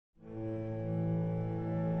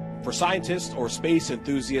For scientists or space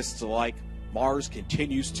enthusiasts alike, Mars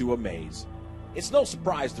continues to amaze. It's no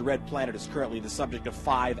surprise the red planet is currently the subject of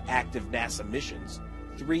 5 active NASA missions,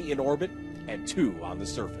 3 in orbit and 2 on the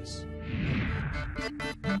surface.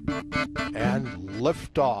 And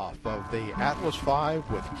liftoff of the Atlas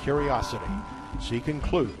V with Curiosity, seeking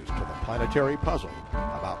clues to the planetary puzzle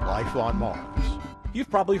about life on Mars.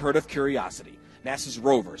 You've probably heard of Curiosity, NASA's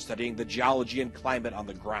rover studying the geology and climate on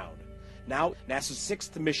the ground. Now, NASA's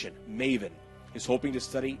 6th mission, MAVEN, is hoping to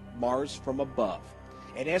study Mars from above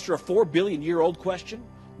and answer a 4 billion-year-old question: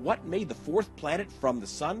 what made the 4th planet from the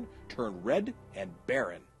sun turn red and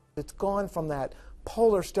barren? It's gone from that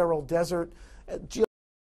polar sterile desert,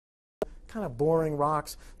 kind of boring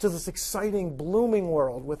rocks, to this exciting, blooming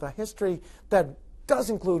world with a history that does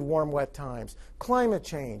include warm, wet times, climate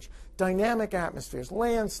change, dynamic atmospheres,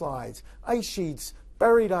 landslides, ice sheets,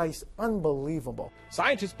 buried ice. Unbelievable.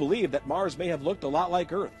 Scientists believe that Mars may have looked a lot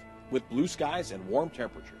like Earth, with blue skies and warm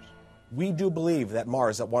temperatures. We do believe that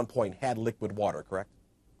Mars at one point had liquid water, correct?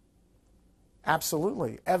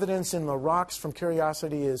 Absolutely. Evidence in the rocks from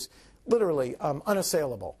Curiosity is literally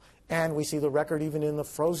unassailable. And we see the record even in the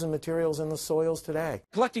frozen materials in the soils today.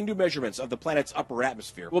 Collecting new measurements of the planet's upper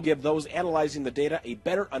atmosphere will give those analyzing the data a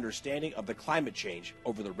better understanding of the climate change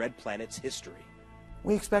over the red planet's history.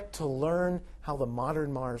 We expect to learn how the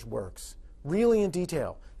modern Mars works, really in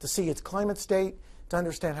detail, to see its climate state, to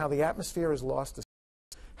understand how the atmosphere has lost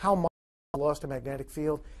how Mars lost a magnetic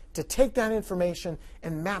field, to take that information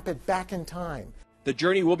and map it back in time. The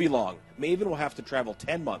journey will be long. MAVEN will have to travel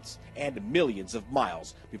 10 months and millions of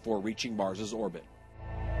miles before reaching Mars's orbit.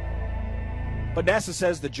 But NASA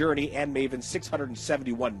says the journey and MAVEN's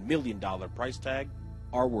 $671 million price tag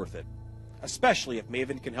are worth it, especially if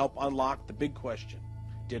MAVEN can help unlock the big question: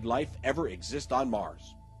 did life ever exist on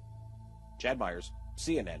Mars? Chad Myers,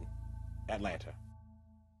 CNN, Atlanta.